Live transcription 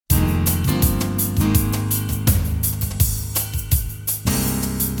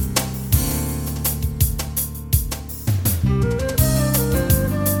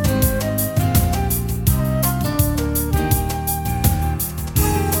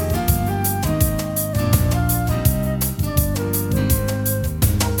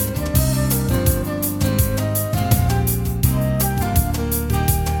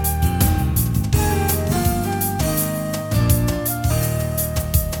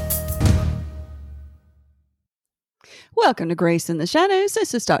Welcome to Grace in the Shadows.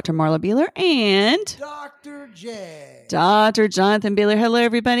 This is Dr. Marla Beeler and Dr. J. Dr. Jonathan Beeler. Hello,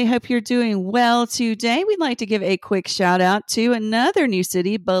 everybody. Hope you're doing well today. We'd like to give a quick shout out to another new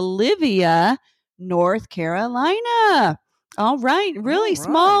city, Bolivia, North Carolina. All right. Really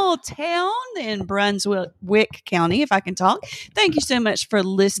small town in Brunswick County, if I can talk. Thank you so much for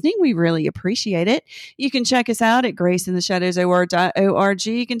listening. We really appreciate it. You can check us out at graceintheshadowsor.org.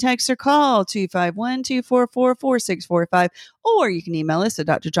 You can text or call 251-244-4645, or you can email us at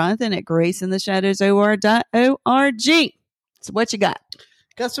drjonathan at graceintheshadowsor.org. So what you got?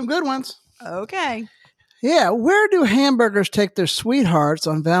 Got some good ones. Okay. Yeah. Where do hamburgers take their sweethearts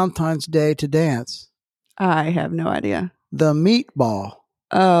on Valentine's Day to dance? I have no idea. The meatball.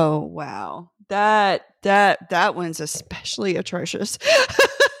 Oh, wow. That one's especially atrocious.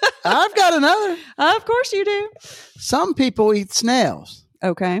 I've got another. Of course you do. Some people eat snails.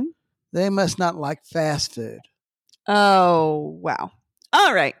 Okay. They must not like fast food. Oh, wow.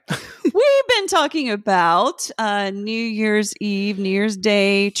 All right. We've been talking about New Year's Eve, New Year's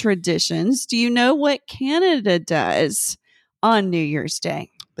Day traditions. Do you know what Canada does on New Year's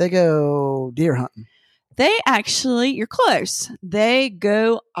Day? They go deer hunting. They actually, you're close. They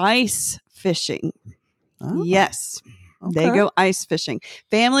go ice fishing. Oh, Yes. okay. They go ice fishing.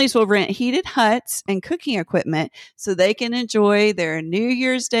 Families will rent heated huts and cooking equipment so they can enjoy their New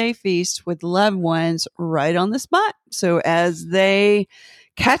Year's Day feast with loved ones right on the spot. So as they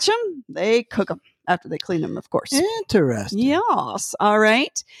catch them, they cook them after they clean them, of course. Interesting. Yes. All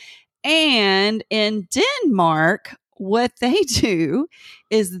right. And in Denmark, what they do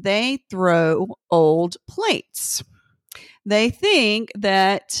is they throw old plates. They think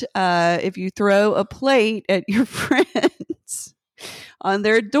that if you throw a plate at your friends on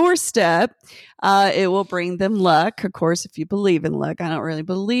their doorstep, it will bring them luck. Of course, if you believe in luck, I don't really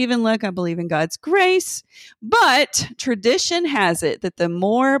believe in luck. I believe in God's grace. But tradition has it that the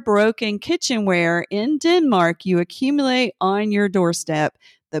more broken kitchenware in Denmark you accumulate on your doorstep,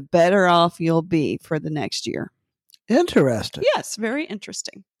 the better off you'll be for the next year. Interesting. Yes, very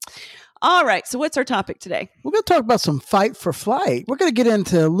interesting. All right. So what's our topic today? We're going to talk about some fight for flight. We're going to get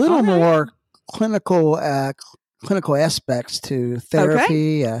into a little All right. more clinical aspects to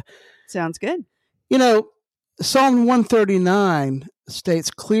therapy. Sounds good. You know, Psalm 139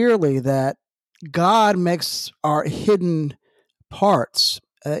 states clearly that God makes our hidden parts.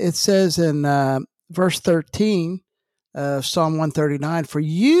 It says in verse 13 of Psalm 139, for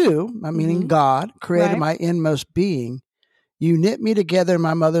you, meaning God, created my inmost being. You knit me together in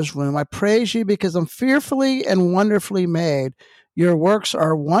my mother's womb. I praise you because I'm fearfully and wonderfully made. Your works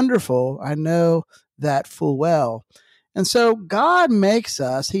are wonderful. I know that full well. And so God makes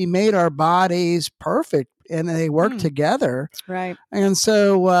us. He made our bodies perfect, and they work together. Right. And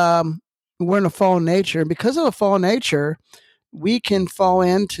so we're in a fallen nature. And because of a fallen nature, we can fall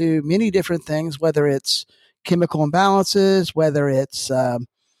into many different things, whether it's chemical imbalances, whether it's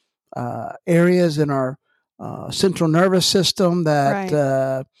areas in our central nervous system that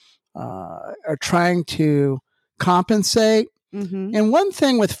are trying to compensate. Mm-hmm. And one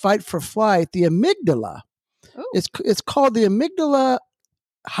thing with fight for flight, the amygdala, it's called the amygdala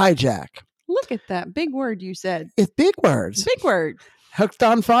hijack. Look at that big word you said. It's big words. Big word. Hooked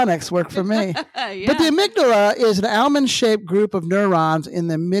on phonics work for me. Yeah. But the amygdala is an almond-shaped group of neurons in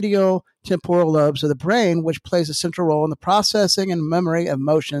the medial temporal lobes of the brain, which plays a central role in the processing and memory of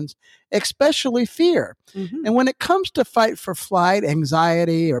emotions, especially fear. Mm-hmm. And when it comes to fight for flight,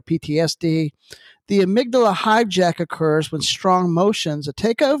 anxiety, or PTSD, the amygdala hijack occurs when strong emotions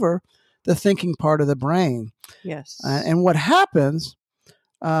take over the thinking part of the brain. Yes. And what happens,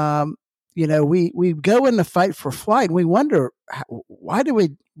 we go into fight for flight, and we wonder, why did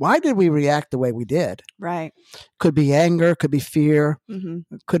we react the way we did? Right. Could be anger, could be fear,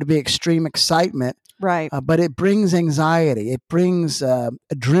 Mm-hmm. could be extreme excitement. Right. But it brings anxiety. It brings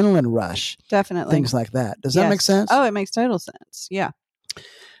adrenaline rush. Definitely. Things like that. Does that make sense? Oh, it makes total sense. Yeah.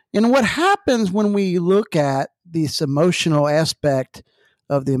 And what happens when we look at this emotional aspect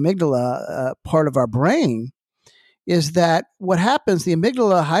of the amygdala part of our brain is that what happens, the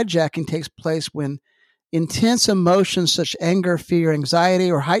amygdala hijacking takes place when intense emotions such as anger, fear,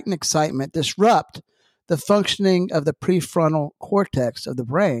 anxiety, or heightened excitement disrupt the functioning of the prefrontal cortex of the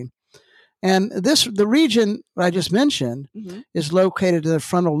brain. And the region I just mentioned is located in the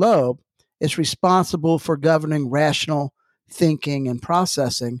frontal lobe. It's responsible for governing rational thinking and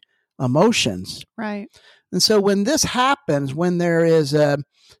processing emotions. Right. And so when this happens, when there is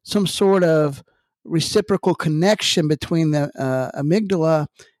some sort of reciprocal connection between the amygdala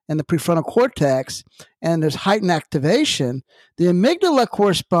and the prefrontal cortex, and there's heightened activation, the amygdala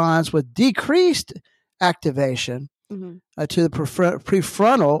corresponds with decreased activation, to the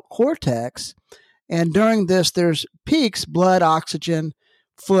prefrontal cortex. And during this, there's peaks, blood, oxygen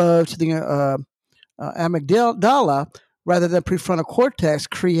flow to the amygdala rather than prefrontal cortex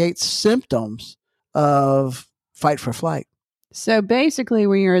creates symptoms of fight for flight. So basically,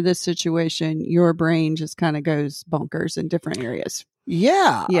 when you're in this situation, your brain just kind of goes bonkers in different areas.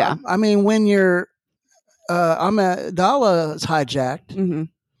 Yeah. Yeah. I mean, when your amygdala is hijacked,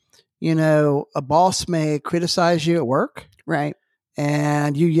 you know, a boss may criticize you at work. Right.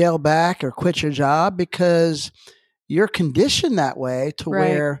 And you yell back or quit your job because you're conditioned that way to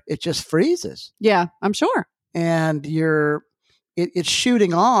where it just freezes. Yeah, I'm sure. And it's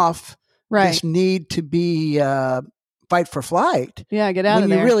shooting off this need to be fight for flight. Yeah, get out of when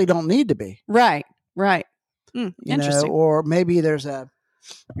there. You really don't need to be. Right. Interesting. Or maybe you're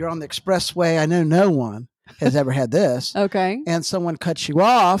on the expressway. I know no one has ever had this. Okay. And someone cuts you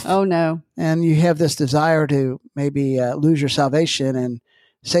off. Oh, no. And you have this desire to maybe lose your salvation and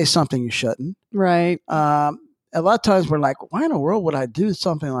say something you shouldn't. Right. A lot of times we're like, why in the world would I do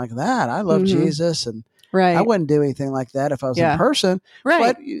something like that? I love Jesus and I wouldn't do anything like that if I was in person.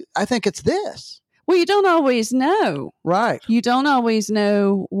 Right. But I think it's this. Well, you don't always know. Right. You don't always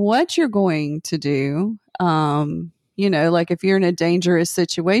know what you're going to do. You know, like if you're in a dangerous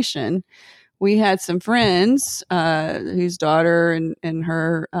situation. We had some friends whose daughter and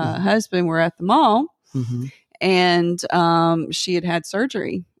her husband were at the mall, and she had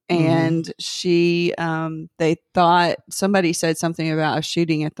surgery. And they thought somebody said something about a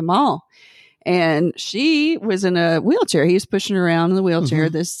shooting at the mall. And she was in a wheelchair. He was pushing her around in the wheelchair,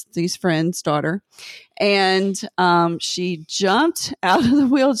 these friends' daughter. And she jumped out of the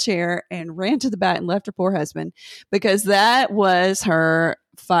wheelchair and ran to the back and left her poor husband because that was her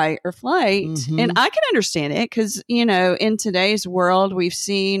fight or flight. And I can understand it because, you know, in today's world, we've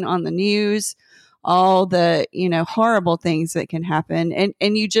seen on the news all the, you know, horrible things that can happen. And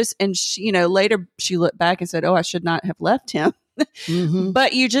she, you know, later she looked back and said, oh, I should not have left him.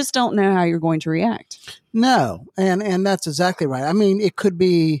 But you just don't know how you're going to react. No. And that's exactly right. I mean, it could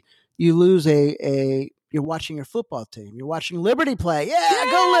be you lose you're watching your football team. You're watching Liberty play. Yeah,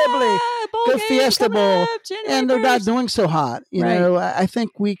 go Liberty. Go Fiesta Bowl. And they're not doing so hot. You know, I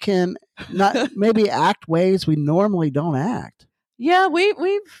think we can not maybe act ways we normally don't act. Yeah, we've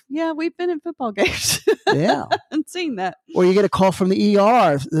been in football games. Yeah. And seen that. Or you get a call from the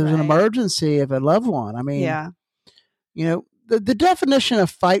ER if there's an emergency of a loved one. I mean, you know, the definition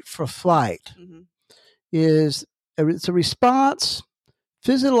of fight for flight is it's a response,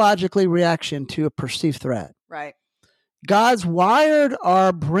 physiologically reaction to a perceived threat. Right. God's wired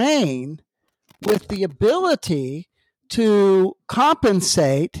our brain with the ability to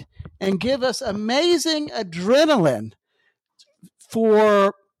compensate and give us amazing adrenaline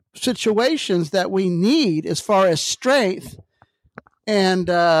for situations that we need as far as strength and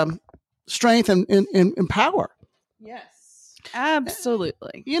power. Yes,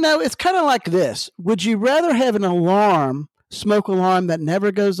 absolutely. You know, it's kind of like this. Would you rather have an smoke alarm that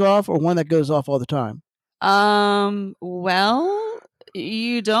never goes off or one that goes off all the time? Well,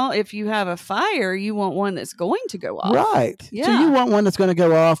 you don't. If you have a fire, you want one that's going to go off. Right. Yeah. So you want one that's going to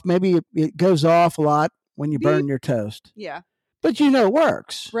go off. Maybe it goes off a lot when you burn your toast. Yeah. But you know it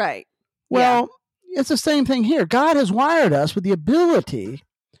works. Right. Well, it's the same thing here. God has wired us with the ability.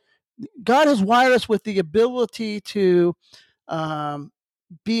 God has wired us with the ability to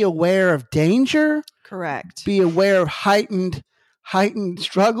be aware of danger. Correct. Be aware of heightened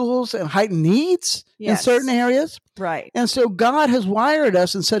struggles and heightened needs in certain areas. Right. And so God has wired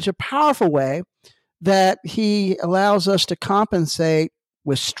us in such a powerful way that he allows us to compensate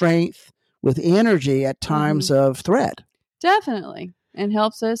with strength, with energy at times of threat. Definitely. And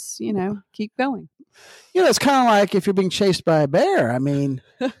helps us, you know, keep going. You know, it's kind of like if you're being chased by a bear. I mean,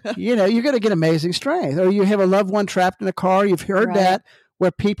 you know, you're going to get amazing strength. Or you have a loved one trapped in a car. You've heard that where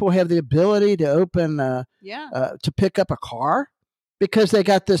people have the ability to open, to pick up a car because they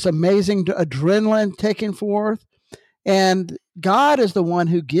got this amazing adrenaline taken forth. And God is the one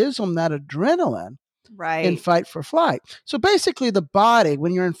who gives them that adrenaline in fight for flight. So basically the body,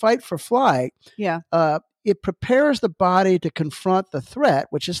 when you're in fight for flight, it prepares the body to confront the threat,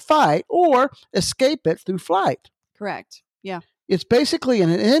 which is fight, or escape it through flight. Correct. Yeah. It's basically an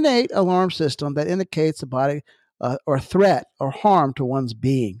innate alarm system that indicates the body or threat or harm to one's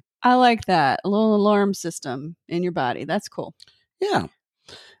being. I like that. A little alarm system in your body. That's cool. Yeah.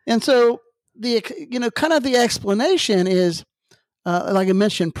 And so kind of the explanation is, like I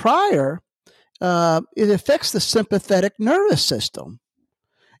mentioned prior, it affects the sympathetic nervous system.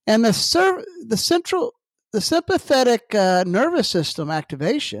 And the sympathetic nervous system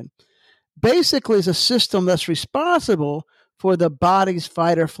activation basically is a system that's responsible for the body's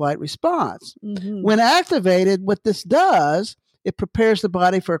fight or flight response. Mm-hmm. When activated, what this does, it prepares the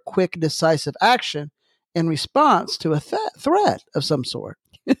body for a quick, decisive action in response to a threat of some sort.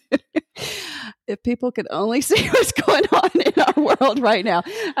 If people could only see what's going on in our world right now.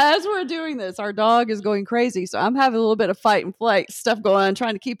 As we're doing this, our dog is going crazy. So I'm having a little bit of fight and flight stuff going on,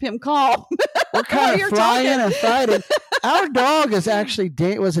 trying to keep him calm. We're kind of flying and fighting. Our dog is actually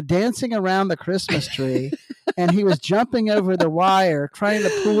dancing around the Christmas tree, and he was jumping over the wire, trying to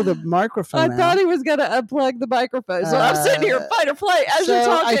pull the microphone out. I thought he was going to unplug the microphone. So I'm sitting here fight or flight as you're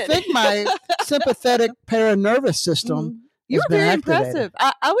talking. I think my sympathetic paranervous system You were very activated. impressive.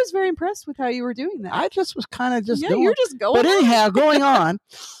 I was very impressed with how you were doing that. I just was kind of just yeah, going. you're just going. But anyhow, going on,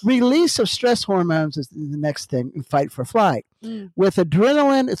 release of stress hormones is the next thing in fight for flight. Mm. With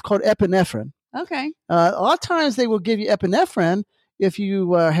adrenaline, it's called epinephrine. Okay. A lot of times they will give you epinephrine if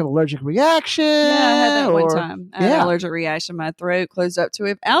you have allergic reaction. Yeah, I had that one time. I had an allergic reaction. My throat closed up to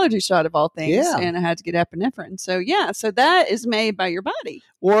an allergy shot of all things, and I had to get epinephrine. So so that is made by your body.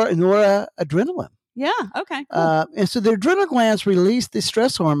 Or noradrenaline. Yeah. Okay. Cool. And so the adrenal glands release the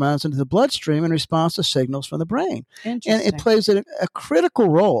stress hormones into the bloodstream in response to signals from the brain. And it plays a critical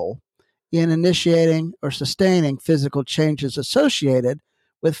role in initiating or sustaining physical changes associated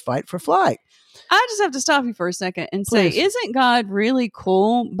with fight for flight. I just have to stop you for a second and say, isn't God really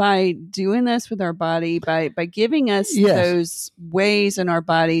cool by doing this with our body, by giving us those ways in our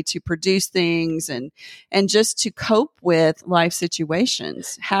body to produce things and just to cope with life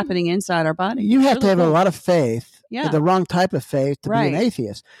situations happening inside our body? You have to have a lot of faith, the wrong type of faith to be an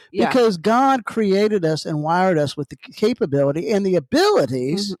atheist, because God created us and wired us with the capability and the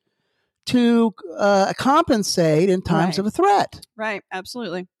abilities to compensate in times of a threat. Right.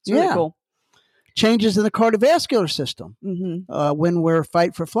 Absolutely. It's really cool. Changes in the cardiovascular system when we're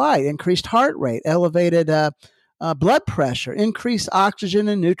fight for flight, increased heart rate, elevated blood pressure, increased oxygen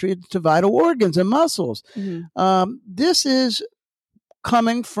and nutrients to vital organs and muscles. This is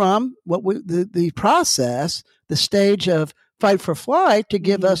coming from the process, the stage of fight for flight to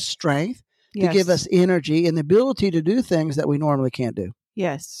give us strength, to give us energy and the ability to do things that we normally can't do.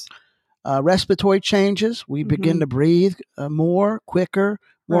 Yes. Respiratory changes. We begin to breathe more, quicker,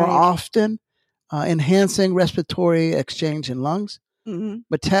 more often. Enhancing respiratory exchange in lungs,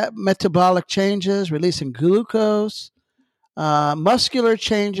 metabolic changes, releasing glucose, muscular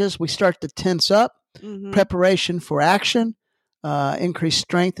changes. We start to tense up, preparation for action, increased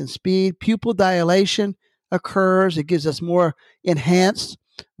strength and speed. Pupil dilation occurs. It gives us more enhanced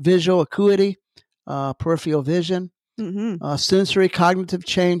visual acuity, peripheral vision, sensory cognitive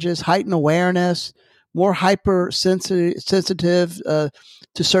changes, heightened awareness, more hypersensitive to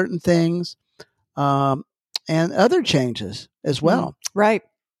certain things. And other changes as well. Right.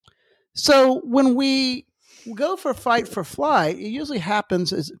 So when we go for fight for flight, it usually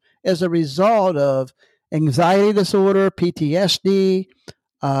happens as a result of anxiety disorder, PTSD,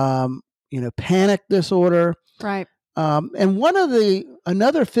 panic disorder. Right. And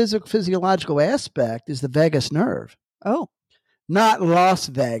another physiological aspect is the vagus nerve. Oh. Not Las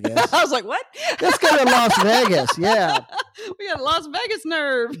Vegas. I was like, what? Let's go to Las Vegas. Yeah. We got a Las Vegas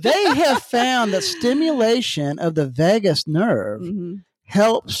nerve. They have found that stimulation of the vagus nerve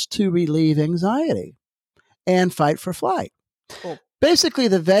helps to relieve anxiety and fight for flight. Cool. Basically,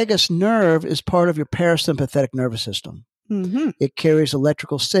 the vagus nerve is part of your parasympathetic nervous system. It carries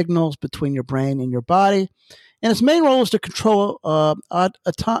electrical signals between your brain and your body. And its main role is to control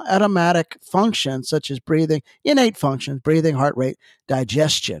automatic functions such as breathing, innate functions, breathing, heart rate,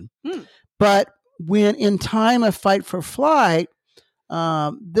 digestion. But when in time of fight for flight,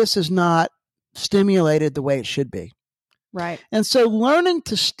 this is not stimulated the way it should be. Right. And so learning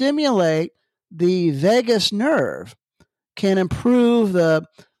to stimulate the vagus nerve can improve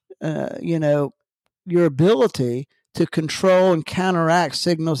your ability to control and counteract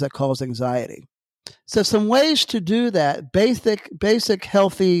signals that cause anxiety. So some ways to do that, basic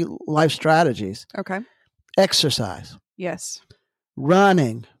healthy life strategies. Okay. Exercise. Yes.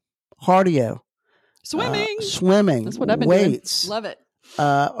 Running. Cardio. Swimming. That's what I've been weights. doing. Love it.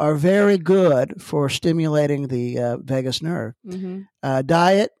 Are very good for stimulating the vagus nerve.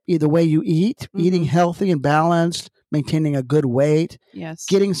 Diet, either way you eat, eating healthy and balanced, maintaining a good weight. Yes.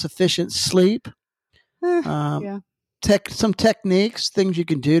 Getting sufficient sleep. Some techniques, things you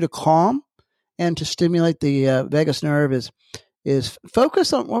can do to calm and to stimulate the vagus nerve is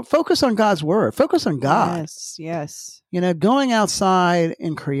focus on God's word. Focus on God. Yes. Going outside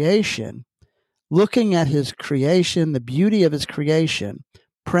in creation, looking at his creation, the beauty of his creation,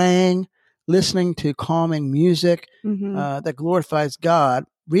 praying, listening to calming music that glorifies God,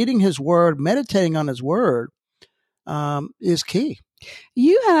 reading his word, meditating on his word is key.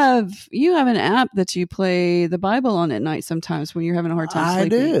 You have an app that you play the Bible on at night sometimes when you're having a hard time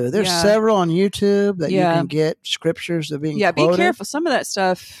sleeping. I do. There's several on YouTube that you can get scriptures that are being quoted. Be careful. Some of that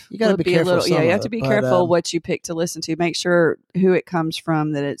stuff, you got to be careful. You have to be careful what you pick to listen to. Make sure who it comes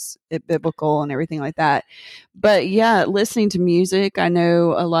from, that it's biblical and everything like that. But yeah, listening to music. I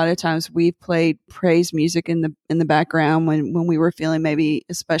know a lot of times we've played praise music in the background when we were feeling maybe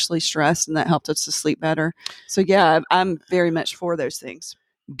especially stressed, and that helped us to sleep better. So yeah, I'm very much for those things.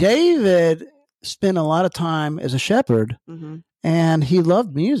 David spent a lot of time as a shepherd, and he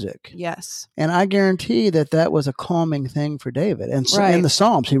loved music. Yes. And I guarantee that was a calming thing for David. And so in the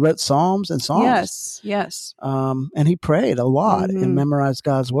Psalms, he wrote Psalms and Psalms. Yes. And he prayed a lot and memorized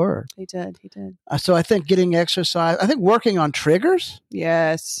God's word. He did. So I think getting exercise, I think working on triggers.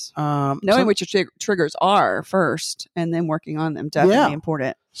 Yes. Knowing what your triggers are first and then working on them, definitely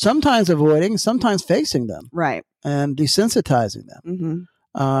important. Sometimes avoiding, sometimes facing them. Right. And desensitizing them.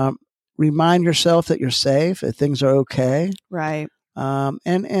 Remind yourself that you're safe, that things are okay. Right.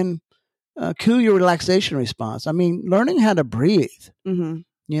 And cool your relaxation response. I mean, learning how to breathe. You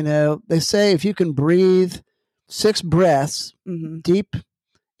know, they say if you can breathe 6 breaths deep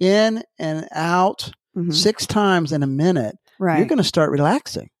in and out 6 times in a minute, you're going to start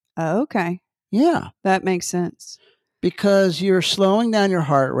relaxing. Oh, okay. Yeah. That makes sense. Because you're slowing down your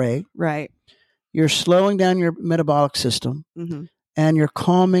heart rate. Right. You're slowing down your metabolic system. And you're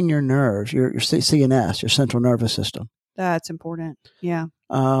calming your nerves, your CNS, your central nervous system. That's important. Yeah.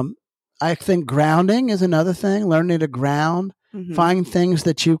 I think grounding is another thing. Learning to ground, find things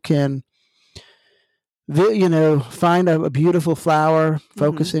that you can, find a beautiful flower,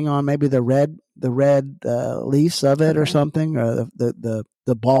 focusing on maybe the red leaves of it or something, or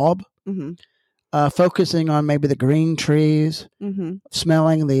the bulb. Focusing on maybe the green trees,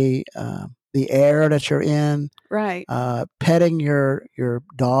 smelling the air that you're in, right? Petting your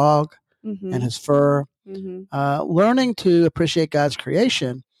dog and his fur, learning to appreciate God's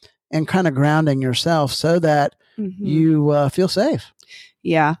creation, and kind of grounding yourself so that you feel safe.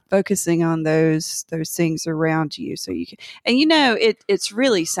 Yeah, focusing on those things around you, so you can. And it's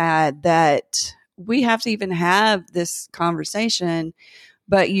really sad that we have to even have this conversation.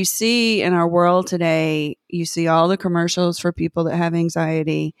 But you see in our world today, you see all the commercials for people that have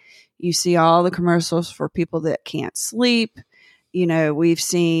anxiety. You see all the commercials for people that can't sleep. We've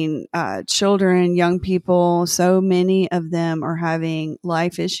seen children, young people, so many of them are having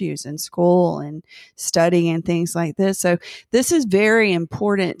life issues in school and studying and things like this. So this is very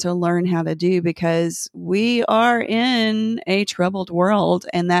important to learn how to do, because we are in a troubled world,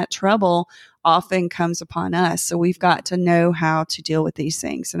 and that trouble often comes upon us. So we've got to know how to deal with these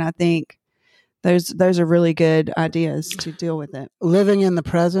things. And I think those are really good ideas to deal with it. Living in the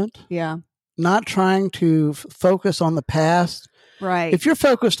present. Yeah. Not trying to focus on the past. Right. If you're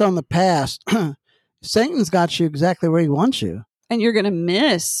focused on the past, Satan's got you exactly where he wants you. And you're going to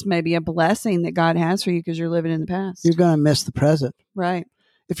miss maybe a blessing that God has for you because you're living in the past. You're going to miss the present. Right.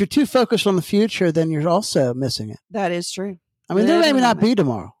 If you're too focused on the future, then you're also missing it. That is true. I mean, there may not be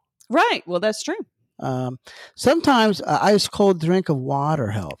tomorrow. Right. Well, that's true. Sometimes an ice cold drink of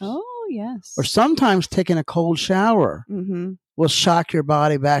water helps. Oh, yes. Or sometimes taking a cold shower will shock your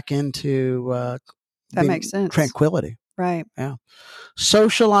body back into that makes sense. Tranquility. Right. Yeah.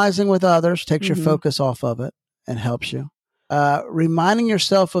 Socializing with others takes your focus off of it and helps you. Reminding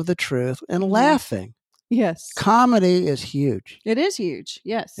yourself of the truth and laughing. Yes. Comedy is huge. It is huge.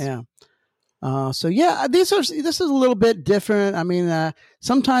 Yes. Yeah. This is a little bit different. I mean,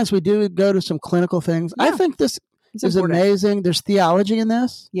 sometimes we do go to some clinical things. Yeah. I think this is amazing. There's theology in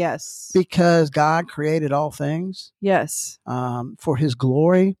this. Yes. Because God created all things. Yes. For his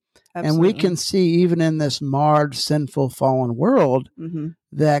glory. Absolutely. And we can see even in this marred, sinful, fallen world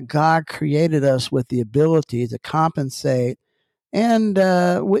that God created us with the ability to compensate and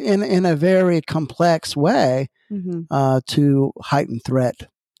in a very complex way to heighten threat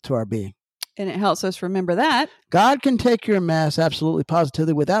to our being. And it helps us remember that God can take your mess absolutely,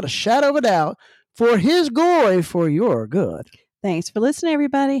 positively, without a shadow of a doubt, for his glory, for your good. Thanks for listening,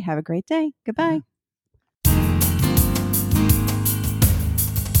 everybody. Have a great day. Goodbye.